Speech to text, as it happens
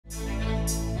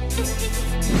Hey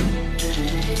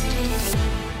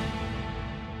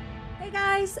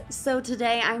guys, so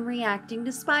today I'm reacting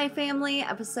to Spy Family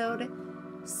episode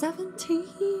 17.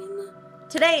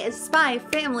 Today is Spy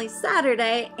Family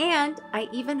Saturday, and I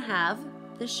even have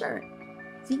this shirt.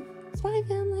 See? Spy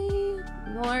Family.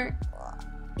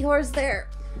 Yours there.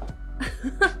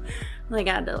 Like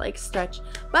I had to like stretch.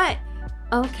 But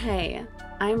okay,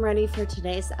 I'm ready for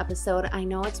today's episode. I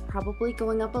know it's probably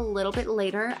going up a little bit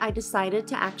later. I decided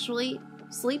to actually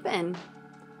sleep in.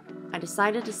 Because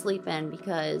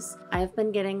I've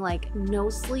been getting like no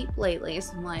sleep lately.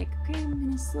 So I'm like, okay, I'm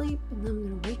gonna sleep and then I'm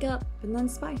gonna wake up and then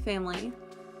Spy Family.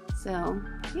 So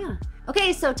yeah.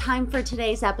 Okay, so time for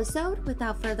today's episode.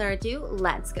 Without further ado,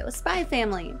 let's go Spy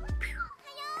Family.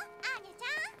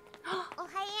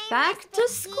 Back to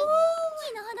school.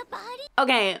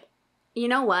 Okay, you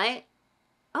know what?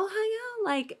 Ohio,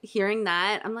 like hearing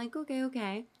that, I'm like,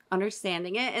 okay.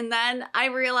 Understanding it, and then I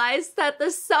realized that the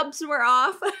subs were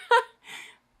off.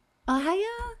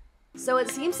 Ohio. So it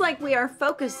seems like we are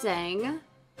focusing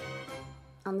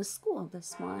on the school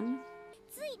this one.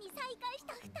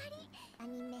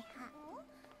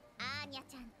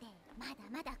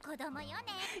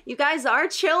 You guys are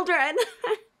children.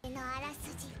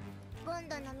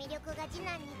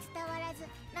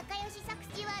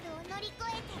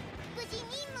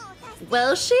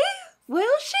 Will she?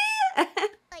 Will she?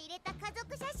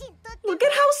 Look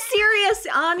at how serious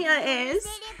Anya is.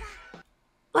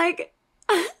 Like,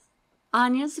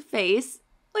 Anya's face.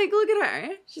 Like, look at her.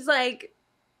 She's like,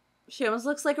 she almost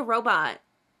looks like a robot.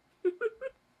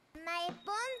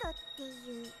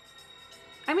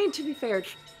 I mean, to be fair,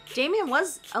 Damian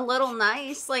was a little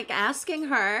nice, like asking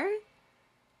her.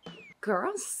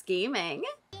 Girl scheming.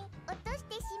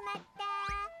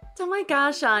 Oh my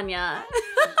gosh, Anya.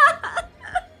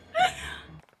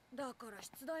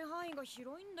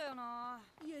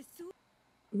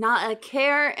 Not a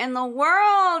care in the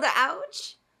world.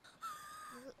 Ouch.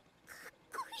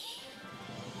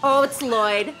 Oh, it's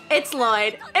Lloyd. It's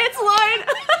Lloyd. It's Lloyd.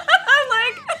 I'm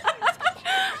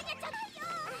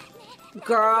like,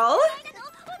 girl.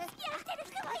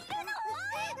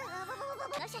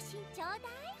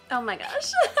 Oh my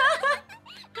gosh.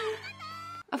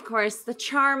 Of course, the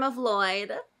charm of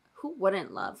Lloyd. Who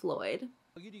wouldn't love Lloyd?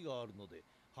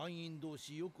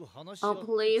 Oh,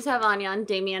 please have Anya and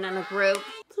Damian in a group.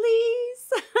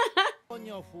 Please.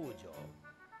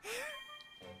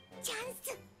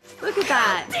 Look at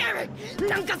that. God damn it.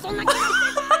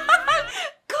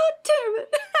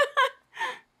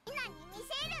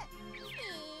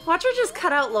 Watch her just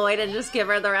cut out Lloyd and just give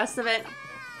her the rest of it.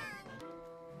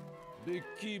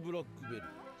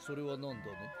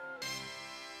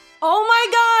 Oh my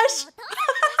gosh.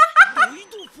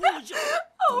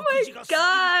 Oh my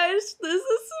gosh, this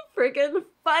is freaking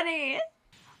funny.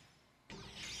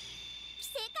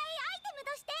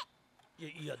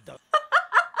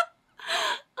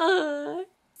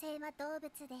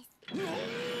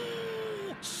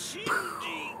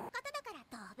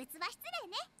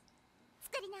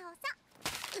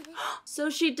 So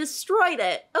she destroyed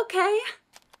it. Okay.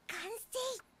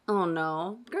 Oh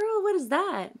no. Girl, what is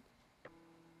that?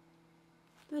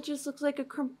 That just looks like a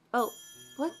oh,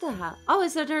 what the hell? Oh,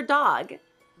 is it her dog?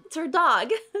 It's her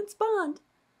dog. It's Bond.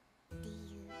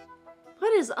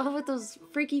 What is up with those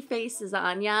freaky faces,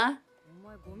 Anya?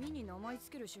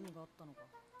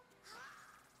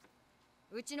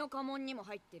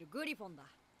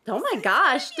 Oh my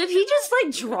gosh, did he just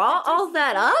like draw all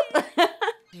that up?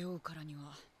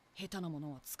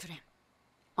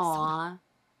 Aww.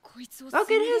 Look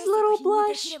at his little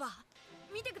blush.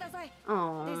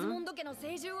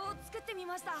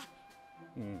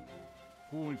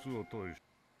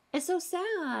 It's so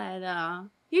sad.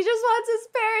 He just wants his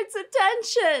parents'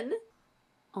 attention.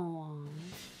 Aww.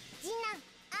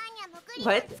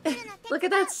 What? Look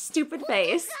at that stupid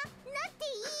face.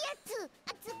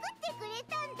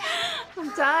 I'm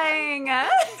dying.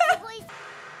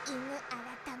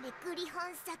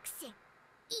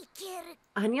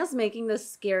 Anya's making the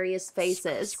scariest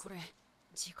faces.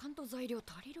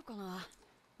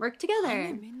 Work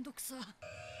together.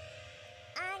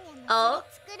 Oh,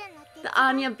 the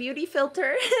Anya beauty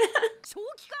filter.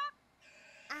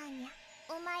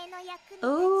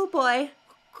 Oh boy.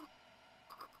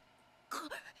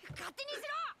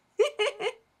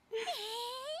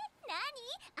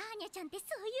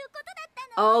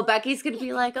 Oh, Becky's gonna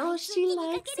be like, oh, she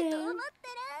likes it.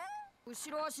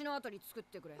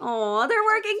 Oh, they're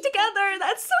working together.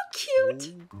 That's so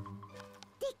cute.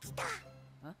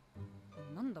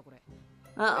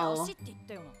 Uh-oh.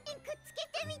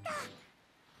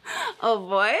 Oh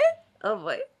boy. Oh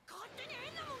boy.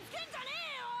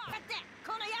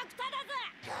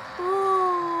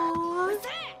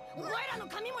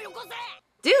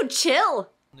 chill.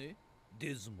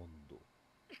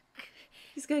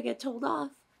 He's gonna get told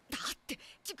off.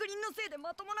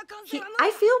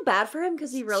 I feel bad for him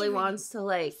because he really wants to,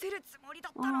 like,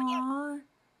 aww.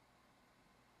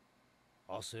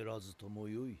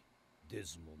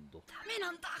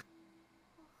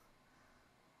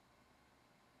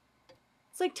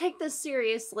 It's like, take this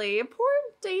seriously. Poor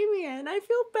Damian, I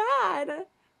feel bad.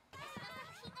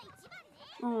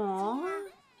 Aww.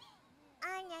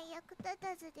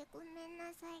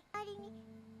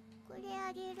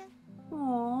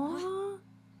 Aww.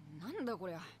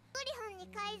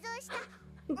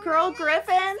 Girl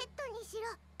Griffin.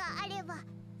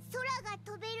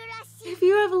 If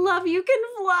you have love, you can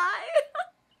fly.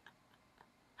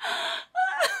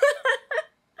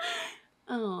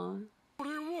 Oh.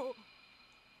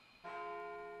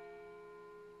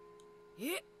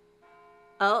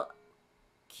 Oh.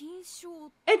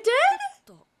 It did?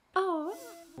 Oh.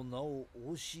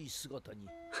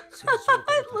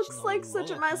 It looks like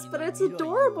such a mess, but it's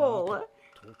adorable.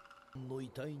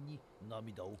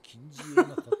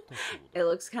 It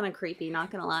looks kind of creepy, not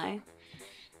gonna lie.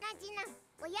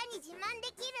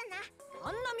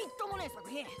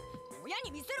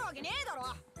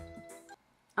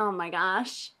 Oh my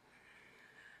gosh.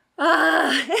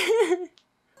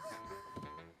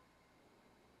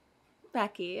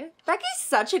 Becky. Becky's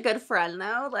such a good friend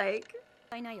though, like.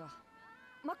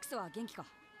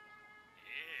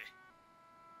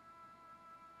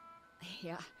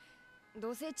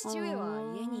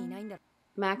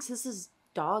 Max is his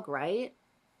dog, right?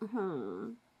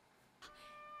 Oh,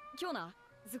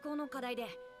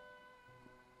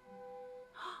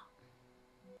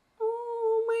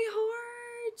 my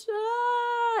heart.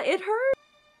 It hurts.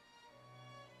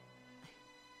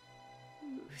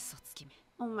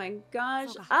 Oh my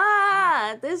gosh.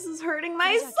 This is hurting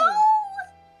my soul.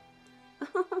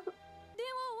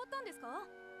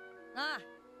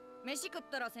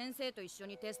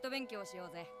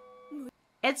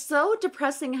 It's so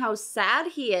depressing how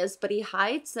sad he is, but he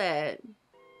hides it.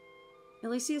 At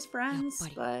least he has friends,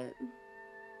 but...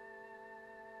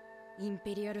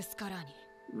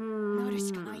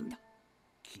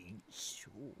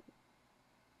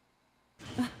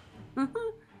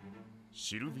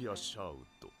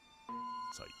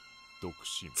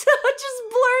 Just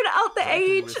blurred out the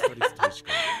age.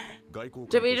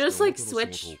 Did we just like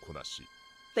switch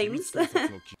things?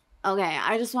 Okay,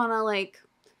 I just want to like,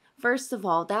 first of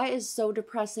all, that is so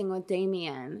depressing with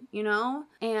Damian, you know?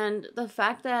 And the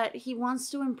fact that he wants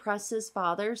to impress his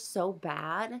father so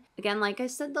bad. Again, like I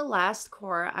said the last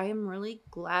core, I am really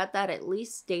glad that at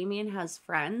least Damian has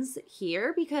friends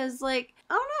here because, like,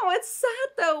 I don't know, it's sad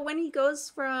though when he goes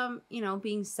from, you know,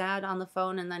 being sad on the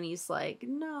phone and then he's like,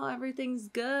 no, everything's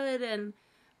good and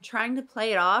trying to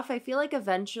play it off. I feel like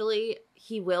eventually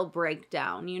he will break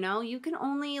down, you know? You can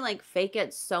only like fake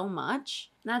it so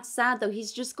much. That's sad though.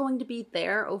 He's just going to be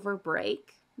there over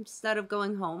break instead of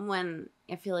going home when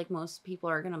I feel like most people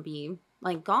are gonna be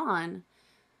like gone.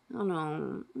 I don't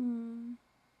know.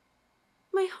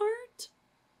 My heart.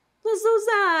 That's so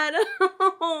sad.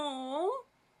 Oh.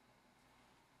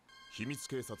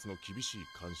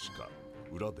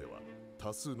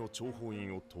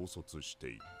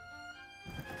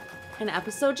 An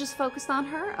episode just focused on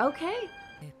her? Okay.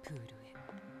 The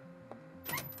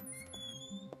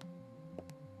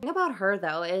thing about her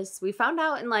though is we found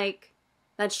out in like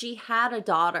that she had a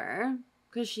daughter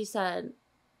because she said,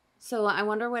 so I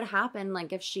wonder what happened,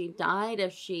 like if she died,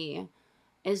 if she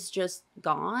is just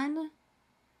gone.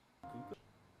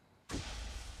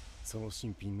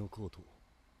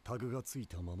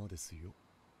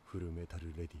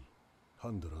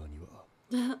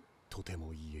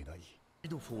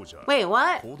 Wait,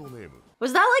 what?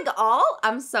 Was that like all?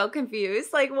 I'm so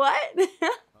confused. Like what?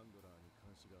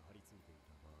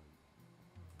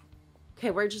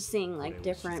 Okay, we're just seeing like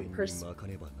different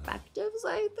perspectives,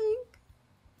 I think.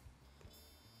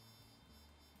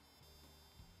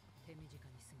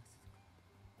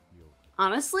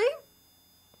 Honestly,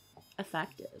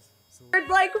 effective.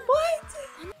 Like what?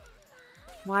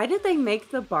 Why did they make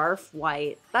the barf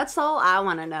white? That's all I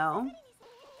want to know.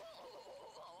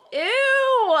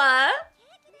 Ew!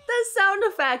 The sound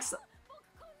effects.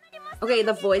 Okay,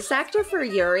 the voice actor for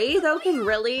Yuri though can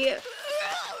really...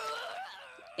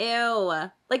 Ew.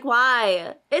 Like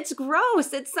why? It's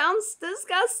gross. It sounds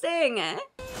disgusting.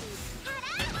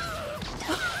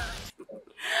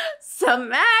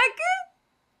 Smack?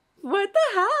 What the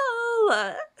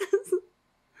hell?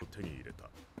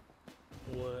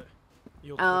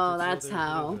 Oh, that's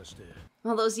how.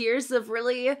 All those years of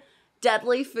really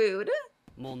deadly food.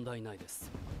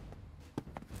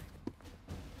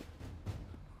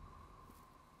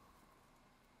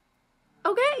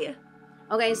 Okay.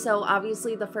 Okay, so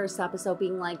obviously the first episode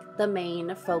being like the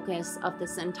main focus of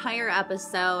this entire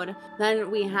episode.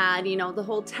 Then we had, you know, the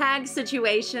whole tag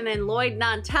situation and Lloyd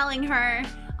not telling her.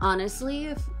 Honestly,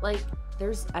 if like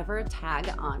there's ever a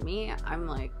tag on me, I'm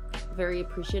like very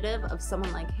appreciative of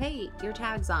someone like, hey, your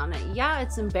tag's on it. Yeah,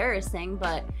 it's embarrassing,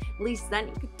 but at least then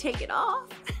you could take it off.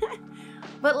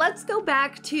 But let's go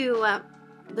back to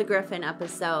the Griffin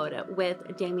episode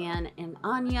with Damian and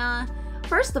Anya.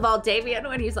 First of all, Damian,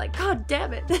 when he's like, God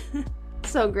damn it.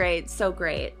 So great, so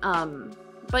great.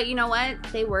 But you know what?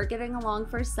 They were getting along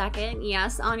for a second.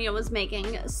 Yes, Anya was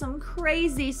making some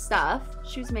crazy stuff.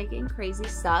 She was making crazy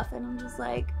stuff, and I'm just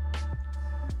like,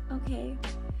 okay.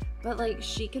 But like,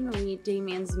 she can read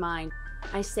Damian's mind.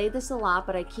 I say this a lot,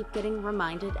 but I keep getting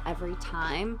reminded every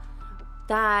time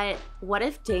that what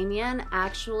if Damian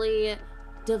actually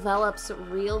develops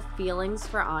real feelings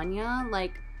for Anya?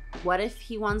 Like, what if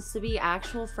he wants to be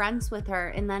actual friends with her,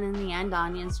 and then in the end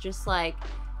Anya's just like,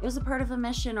 it was a part of a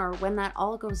mission, or when that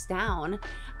all goes down.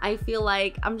 I feel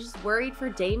like I'm just worried for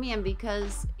Damian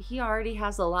because he already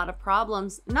has a lot of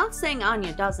problems. Not saying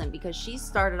Anya doesn't, because she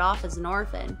started off as an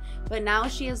orphan, but now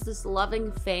she has this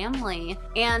loving family,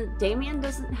 and Damian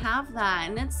doesn't have that,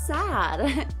 and it's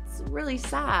sad. It's really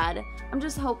sad. I'm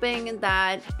just hoping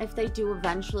that if they do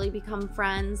eventually become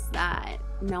friends, that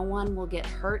no one will get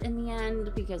hurt in the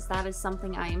end, because that is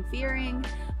something I am fearing.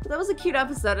 But that was a cute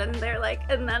episode, and they're like,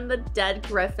 and then the dead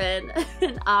Griffin,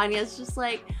 and Anya's just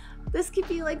like, this could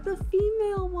be like the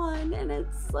female one, and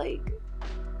it's like,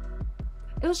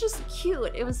 it was just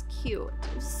cute. It was cute.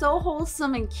 It was so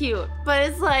wholesome and cute, but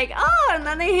it's like, oh, and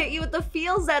then they hit you with the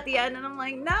feels at the end, and I'm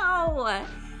like, no,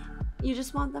 you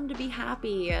just want them to be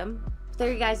happy.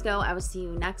 There you guys go. I will see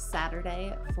you next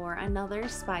Saturday for another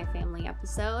Spy Family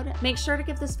episode. Make sure to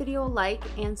give this video a like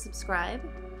and subscribe,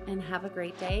 and have a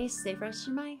great day. Stay fresh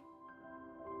and bye.